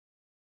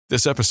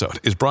This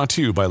episode is brought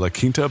to you by La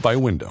Quinta by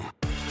Wyndham.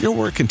 Your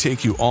work can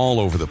take you all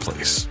over the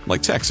place,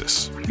 like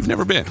Texas. You've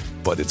never been,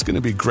 but it's going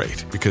to be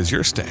great because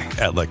you're staying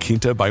at La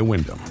Quinta by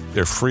Wyndham.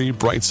 Their free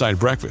Bright Side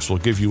breakfast will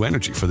give you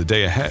energy for the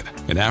day ahead.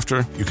 And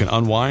after, you can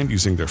unwind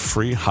using their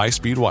free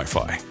high-speed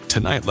Wi-Fi.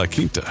 Tonight, La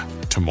Quinta.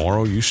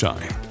 Tomorrow, you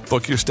shine.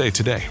 Book your stay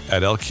today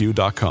at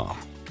lq.com.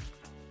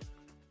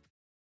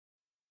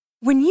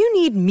 When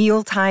you need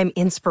mealtime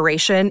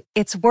inspiration,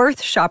 it's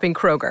worth shopping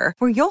Kroger,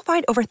 where you'll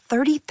find over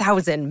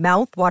 30,000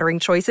 mouth-watering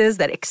choices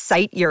that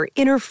excite your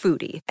inner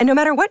foodie. And no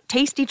matter what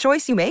tasty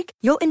choice you make,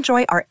 you'll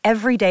enjoy our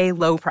everyday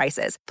low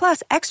prices,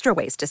 plus extra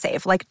ways to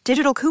save, like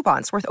digital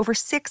coupons worth over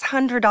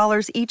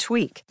 $600 each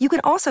week. You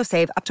can also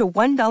save up to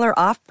 $1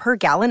 off per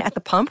gallon at the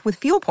pump with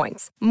fuel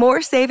points.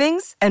 More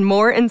savings and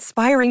more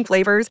inspiring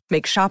flavors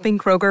make shopping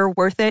Kroger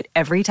worth it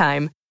every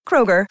time.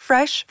 Kroger,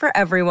 fresh for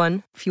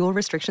everyone. Fuel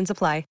restrictions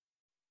apply.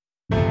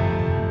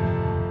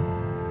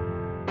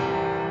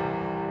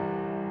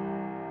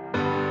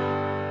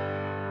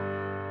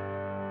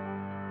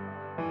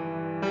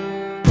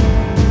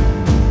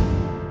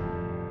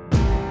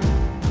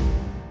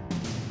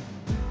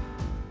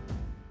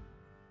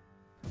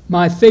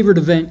 My favorite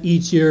event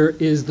each year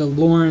is the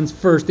Lawrence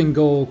First and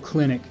Goal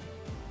Clinic.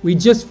 We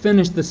just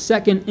finished the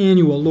second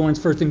annual Lawrence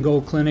First and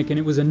Goal Clinic, and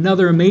it was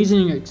another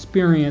amazing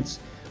experience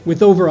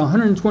with over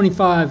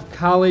 125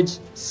 college,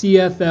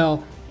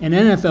 CFL, and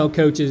NFL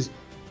coaches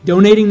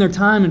donating their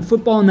time and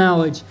football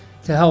knowledge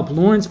to help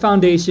Lawrence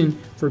Foundation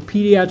for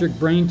Pediatric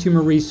Brain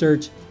Tumor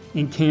Research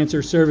and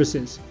Cancer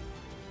Services.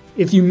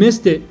 If you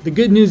missed it, the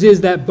good news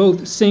is that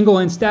both single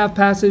and staff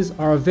passes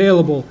are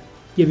available,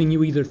 giving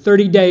you either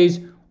 30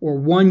 days or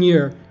 1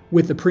 year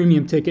with the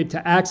premium ticket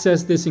to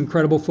access this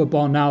incredible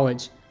football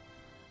knowledge.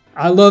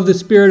 I love the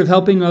spirit of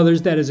helping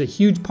others that is a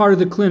huge part of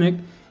the clinic,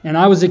 and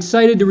I was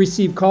excited to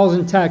receive calls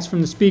and texts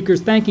from the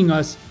speakers thanking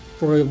us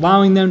for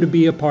allowing them to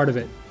be a part of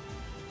it.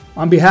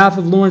 On behalf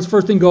of Lawrence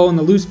First and Goal and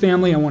the Luce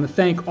family, I want to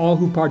thank all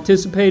who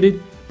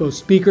participated, both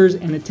speakers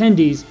and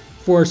attendees,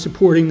 for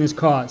supporting this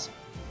cause.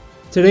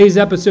 Today's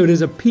episode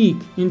is a peek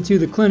into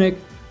the clinic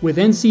with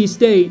NC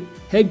State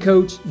head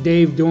coach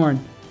Dave Doeren,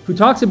 who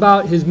talks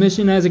about his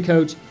mission as a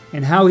coach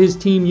and how his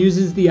team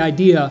uses the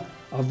idea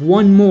of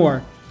one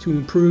more to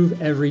improve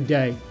every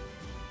day.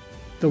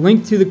 The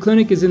link to the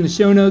clinic is in the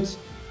show notes.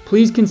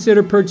 Please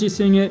consider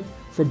purchasing it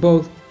for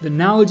both the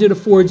knowledge it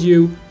affords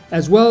you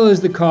as well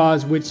as the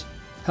cause which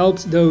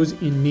helps those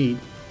in need.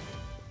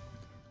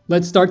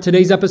 Let's start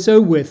today's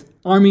episode with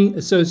Army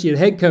Associate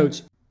Head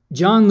Coach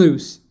John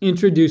Luce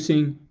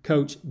introducing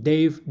Coach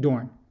Dave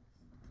Doeren.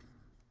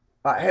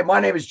 Hey, my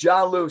name is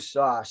John Luce,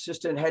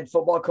 assistant head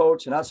football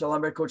coach and outside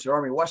linebacker coach at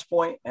Army West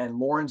Point and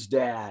Lauren's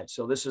dad.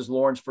 So this is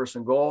Lawrence First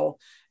and Goal,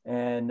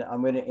 and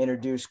I'm going to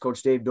introduce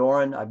Coach Dave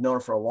Doeren. I've known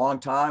him for a long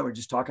time. We're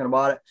just talking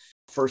about it.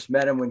 First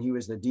met him when he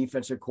was the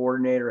defensive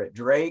coordinator at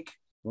Drake,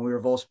 when we were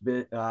both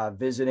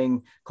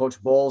visiting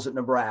Coach Bowles at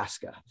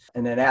Nebraska.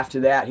 And then after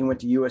that, he went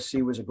to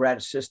USC, was a grad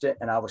assistant,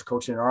 and I was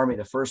coaching the Army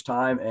the first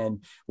time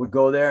and would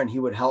go there and he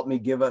would help me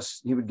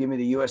he would give me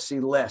the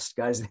USC list,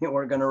 guys they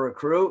weren't going to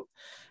recruit.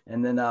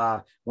 And then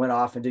went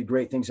off and did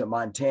great things at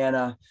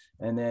Montana,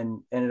 and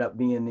then ended up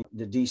being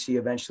the DC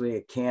eventually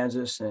at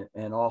Kansas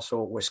and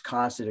also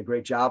Wisconsin, did a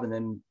great job,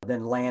 and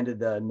then landed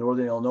the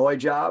Northern Illinois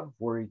job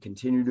where he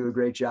continued to do a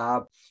great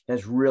job,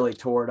 has really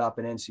tore it up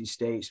in NC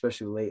State,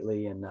 especially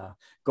lately. And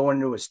going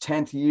into his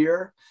 10th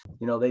year,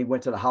 they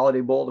went to the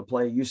Holiday Bowl to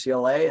play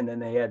UCLA, and then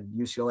they had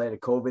UCLA had a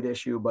COVID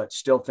issue, but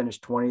still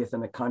finished 20th in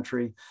the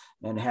country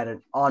and had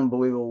an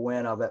unbelievable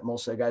win. I bet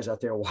most of the guys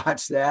out there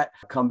watched that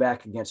come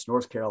back against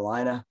North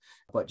Carolina.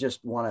 But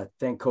just want to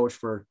thank Coach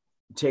for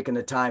taking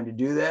the time to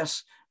do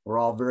this. We're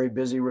all very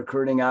busy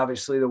recruiting,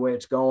 obviously, the way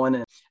it's going.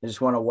 And I just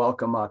want to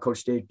welcome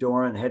Coach Dave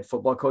Doeren, head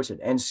football coach at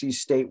NC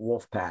State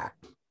Wolfpack.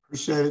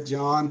 Appreciate it,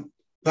 John.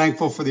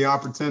 Thankful for the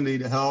opportunity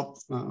to help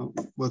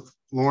with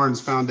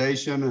Lawrence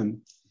Foundation and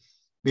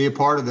be a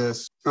part of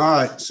this. All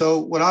right. So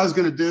what I was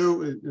going to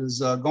do is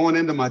going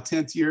into my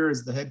 10th year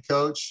as the head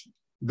coach,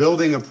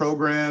 building a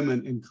program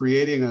and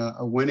creating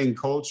a winning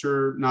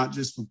culture, not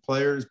just with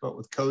players, but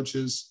with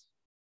coaches.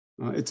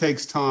 It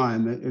takes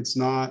time. It's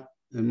not,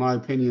 in my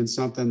opinion,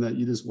 something that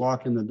you just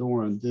walk in the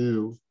door and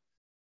do.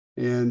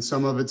 And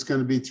some of it's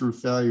going to be through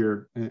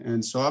failure.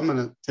 And so I'm going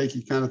to take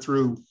you kind of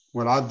through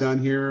what I've done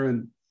here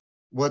and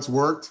what's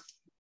worked.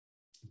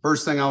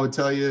 First thing I would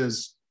tell you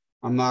is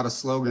I'm not a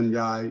slogan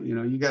guy.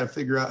 You got to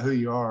figure out who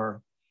you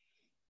are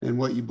and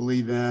what you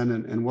believe in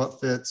and what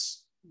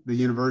fits the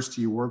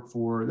university you work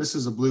for. This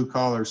is a blue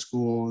collar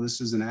school. This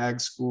is an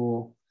ag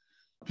school.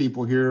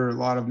 People here, a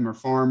lot of them are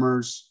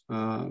farmers.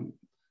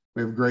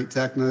 We have a great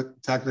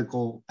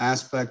technical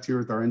aspect here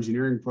with our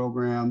engineering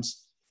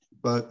programs,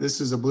 but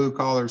this is a blue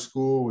collar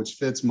school, which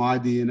fits my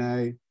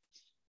DNA.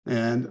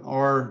 And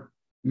our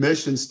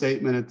mission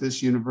statement at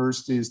this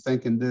university is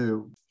think and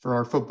do. For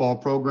our football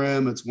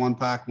program, it's one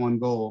pack, one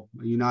goal,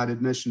 a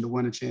united mission to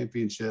win a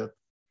championship.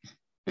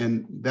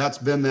 And that's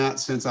been that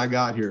since I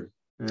got here.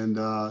 And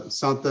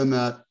something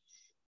that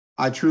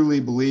I truly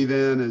believe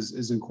in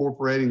is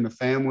incorporating the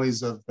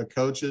families of the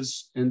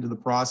coaches into the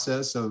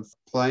process of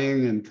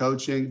playing and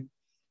coaching,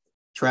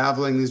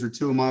 traveling. These are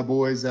two of my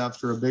boys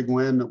after a big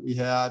win that we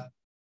had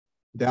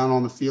down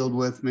on the field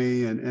with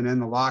me and in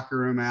the locker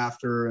room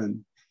after.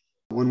 And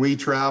when we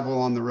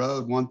travel on the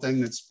road, one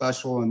thing that's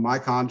special in my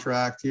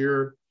contract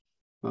here,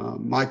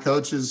 my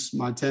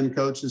 10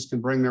 coaches can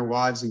bring their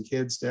wives and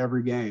kids to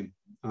every game,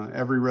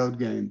 every road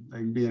game. They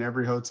can be in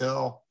every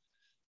hotel.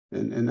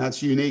 And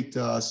that's unique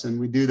to us. And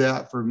we do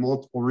that for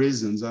multiple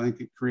reasons. I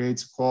think it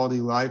creates a quality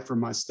life for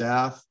my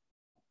staff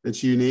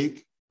that's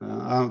unique.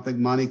 I don't think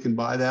money can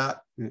buy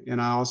that.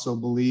 And I also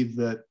believe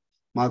that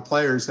my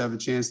players have a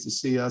chance to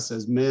see us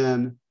as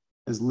men,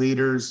 as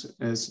leaders,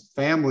 as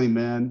family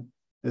men,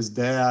 as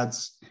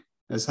dads,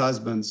 as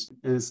husbands.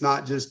 And it's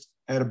not just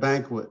at a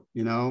banquet,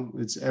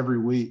 it's every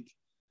week.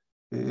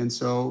 And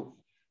so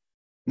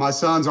my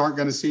sons aren't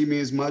going to see me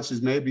as much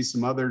as maybe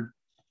some other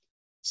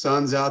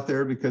sons out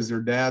there because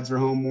their dads are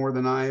home more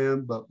than I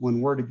am. But when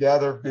we're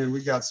together, man,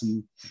 we got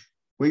some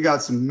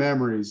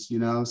memories,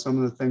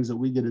 some of the things that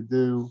we get to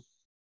do,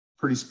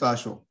 pretty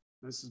special.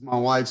 This is my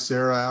wife,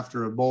 Sarah,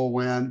 after a bowl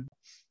win.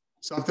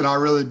 Something I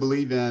really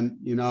believe in,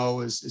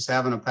 is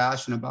having a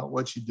passion about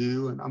what you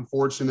do. And I'm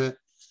fortunate.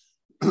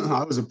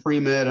 I was a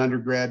pre-med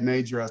undergrad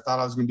major. I thought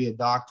I was going to be a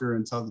doctor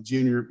until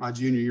my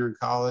junior year in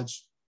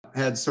college. I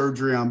had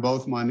surgery on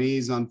both my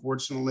knees,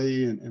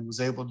 unfortunately, and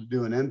was able to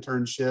do an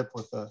internship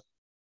with a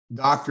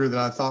doctor that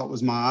I thought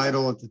was my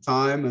idol at the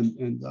time,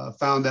 and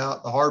found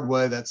out the hard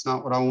way that's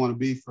not what I want to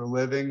be for a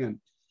living. And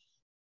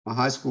my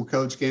high school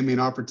coach gave me an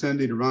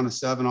opportunity to run a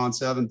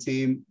 7-on-7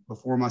 team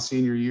before my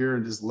senior year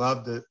and just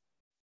loved it.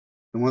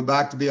 And went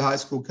back to be a high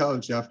school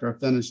coach after I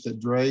finished at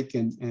Drake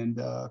and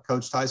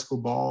coached high school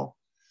ball.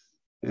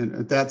 And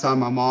at that time,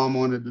 my mom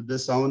wanted to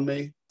disown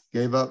me,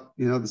 gave up,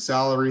 the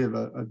salary of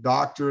a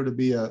doctor to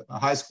be a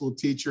high school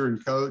teacher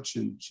and coach.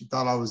 And she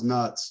thought I was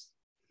nuts.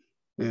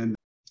 And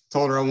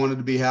told her I wanted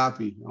to be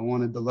happy. I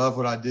wanted to love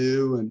what I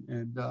do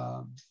and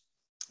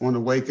wanted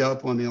to wake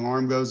up when the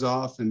alarm goes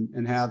off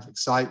and have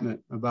excitement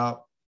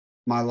about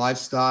my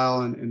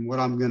lifestyle and what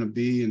I'm going to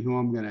be and who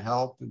I'm going to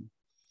help. And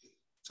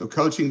so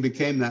coaching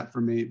became that for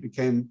me. It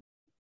became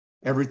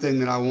everything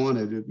that I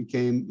wanted. It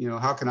became,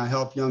 how can I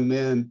help young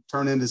men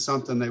turn into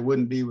something they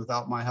wouldn't be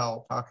without my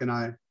help? How can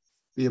I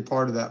be a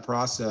part of that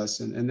process?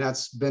 And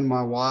that's been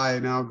my why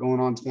now going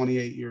on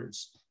 28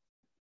 years.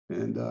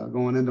 And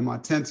going into my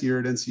 10th year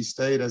at NC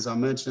State, as I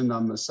mentioned,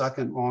 I'm the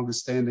second longest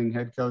standing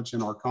head coach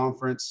in our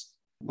conference.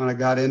 When I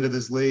got into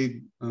this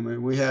league,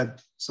 we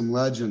had some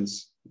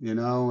legends,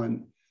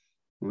 and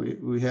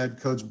we had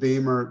Coach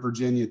Beamer at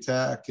Virginia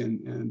Tech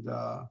and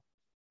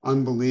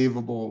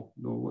unbelievable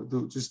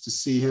just to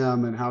see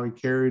him and how he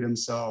carried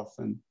himself.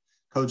 And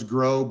Coach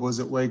Grobe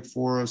was at Wake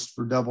Forest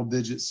for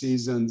double-digit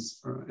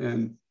seasons.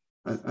 And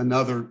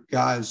another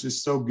guy is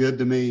just so good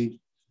to me.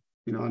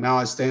 Now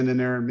I stand in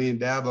there and me and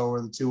Dabo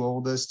are the two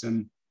oldest,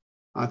 and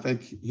I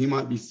think he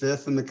might be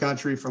 5th in the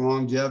country for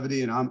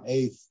longevity, and I'm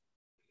 8th,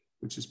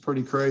 which is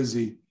pretty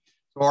crazy.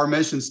 So our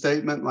mission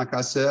statement, like I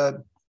said,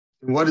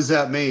 and what does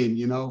that mean?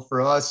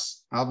 For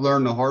us, I've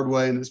learned the hard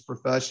way in this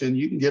profession,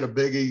 you can get a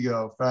big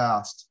ego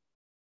fast.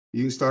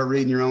 You can start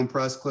reading your own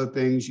press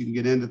clippings. You can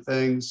get into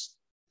things.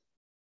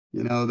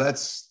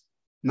 That's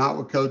not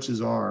what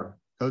coaches are.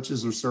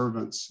 Coaches are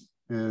servants,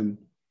 and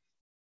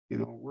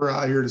we're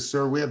out here to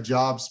serve. We have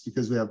jobs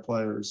because we have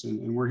players,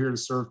 and we're here to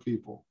serve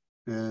people.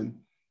 And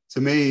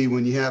to me,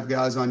 when you have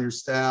guys on your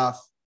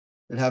staff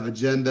that have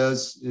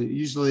agendas, it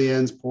usually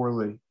ends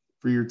poorly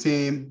for your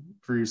team,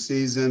 for your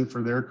season,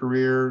 for their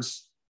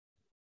careers,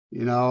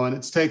 and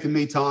it's taken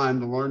me time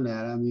to learn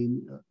that.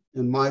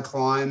 In my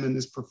climb in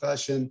this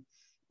profession,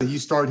 you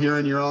start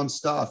hearing your own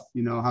stuff,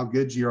 how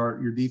good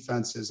your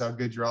defense is, how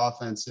good your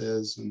offense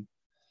is, and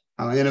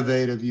how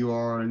innovative you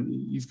are. And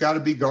you've got to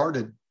be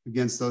guarded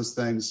against those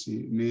things.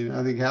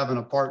 I think having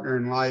a partner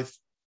in life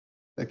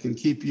that can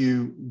keep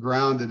you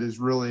grounded is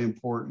really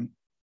important.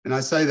 And I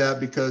say that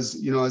because,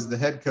 as the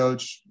head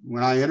coach,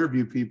 when I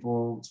interview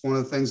people, it's one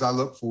of the things I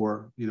look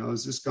for,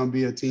 is this going to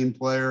be a team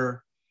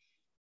player?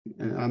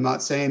 And I'm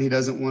not saying he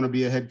doesn't want to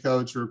be a head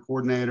coach or a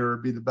coordinator or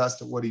be the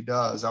best at what he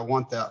does. I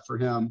want that for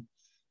him.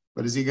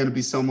 But is he going to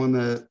be someone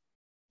that,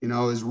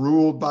 is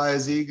ruled by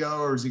his ego,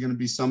 or is he going to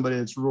be somebody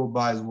that's ruled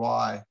by his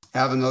why?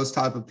 Having those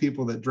type of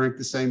people that drink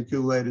the same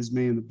Kool-Aid as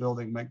me in the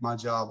building make my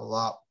job a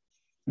lot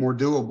more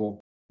doable.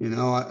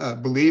 I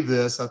believe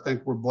this. I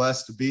think we're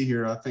blessed to be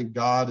here. I think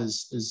God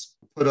has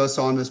put us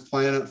on this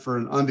planet for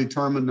an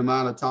undetermined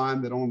amount of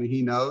time that only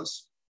he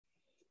knows.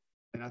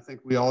 And I think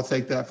we all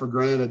take that for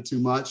granted too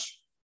much.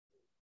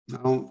 I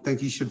don't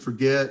think you should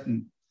forget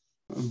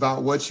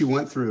about what you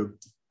went through,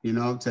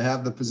 to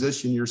have the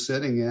position you're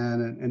sitting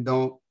in, and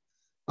don't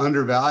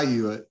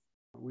undervalue it.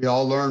 We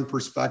all learn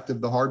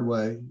perspective the hard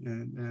way.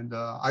 And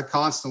I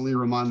constantly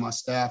remind my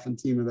staff and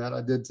team of that.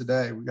 I did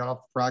today. We got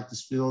off the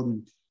practice field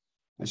and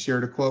I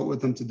shared a quote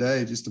with them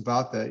today just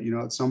about that.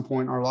 At some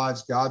point in our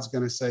lives, God's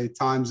going to say,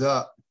 time's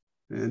up.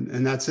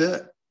 And that's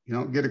it. You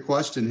don't get to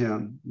question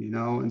him,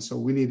 and so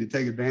we need to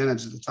take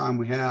advantage of the time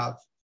we have.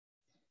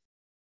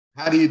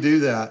 How do you do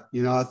that?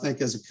 I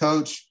think as a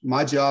coach,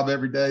 my job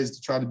every day is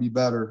to try to be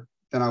better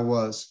than I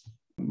was.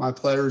 My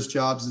players'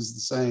 jobs is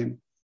the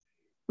same.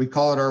 We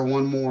call it our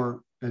one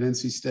more at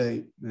NC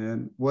State.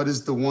 And what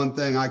is the one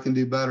thing I can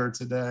do better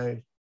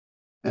today?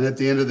 And at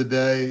the end of the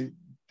day,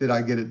 did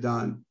I get it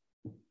done?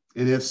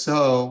 And if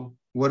so,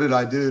 what did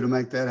I do to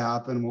make that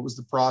happen? What was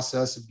the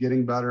process of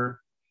getting better?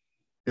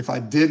 If I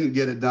didn't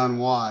get it done,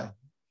 why?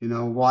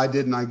 Why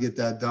didn't I get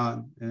that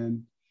done?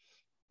 And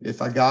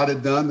if I got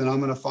it done, then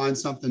I'm going to find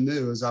something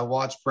new. As I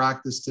watch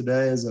practice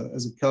today as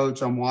a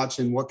coach, I'm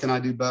watching what can I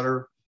do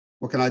better?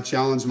 What can I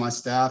challenge my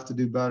staff to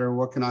do better?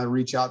 What can I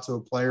reach out to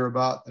a player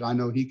about that I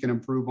know he can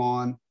improve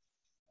on?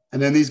 And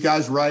then these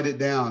guys write it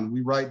down. We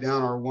write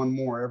down our one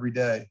more every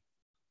day.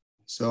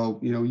 So,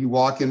 you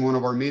walk in one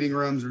of our meeting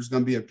rooms, there's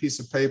going to be a piece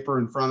of paper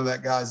in front of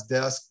that guy's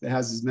desk that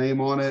has his name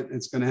on it.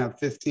 It's going to have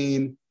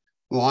 15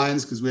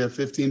 lines because we have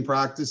 15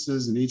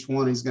 practices, and each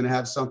one he's going to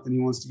have something he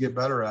wants to get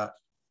better at.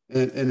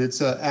 And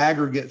it's an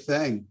aggregate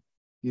thing.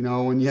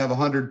 When you have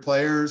 100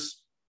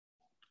 players,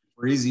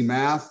 for easy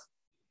math,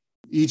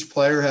 each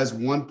player has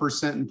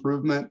 1%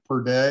 improvement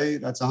per day.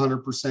 That's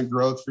 100%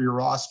 growth for your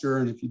roster.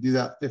 And if you do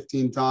that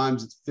 15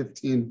 times, it's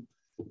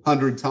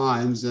 1,500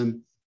 times.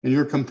 And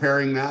you're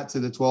comparing that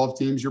to the 12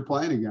 teams you're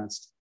playing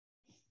against.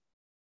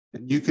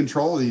 And you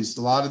control these.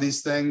 A lot of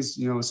these things,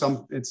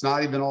 it's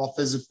not even all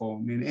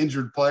physical.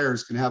 Injured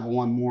players can have a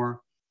one more.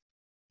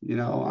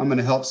 I'm going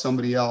to help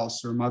somebody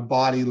else, or my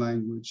body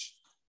language.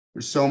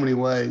 There's so many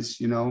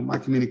ways, my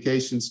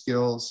communication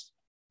skills,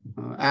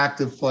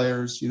 active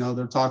players,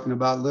 they're talking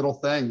about little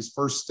things,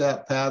 first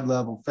step, pad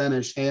level,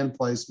 finish, hand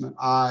placement,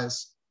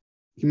 eyes,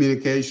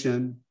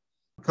 communication,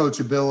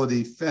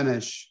 coachability,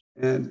 finish.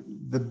 And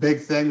the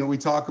big thing that we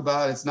talk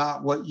about, it's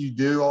not what you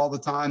do all the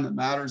time that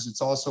matters. It's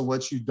also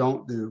what you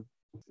don't do.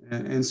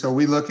 And so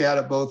we look at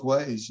it both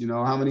ways,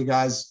 how many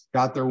guys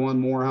got their one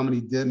more, how many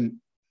didn't.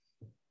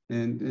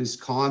 And is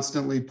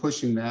constantly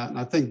pushing that. And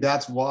I think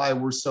that's why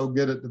we're so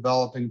good at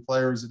developing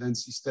players at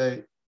NC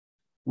State.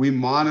 We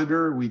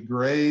monitor, we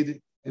grade,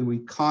 and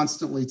we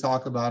constantly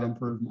talk about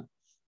improvement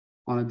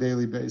on a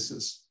daily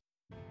basis.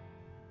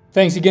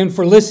 Thanks again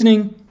for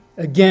listening.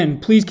 Again,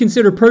 please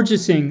consider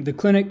purchasing the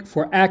clinic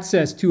for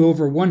access to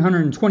over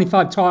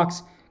 125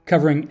 talks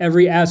covering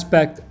every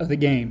aspect of the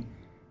game.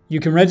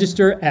 You can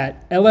register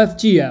at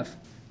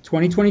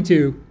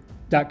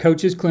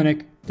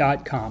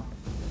lfgf2022.coachesclinic.com.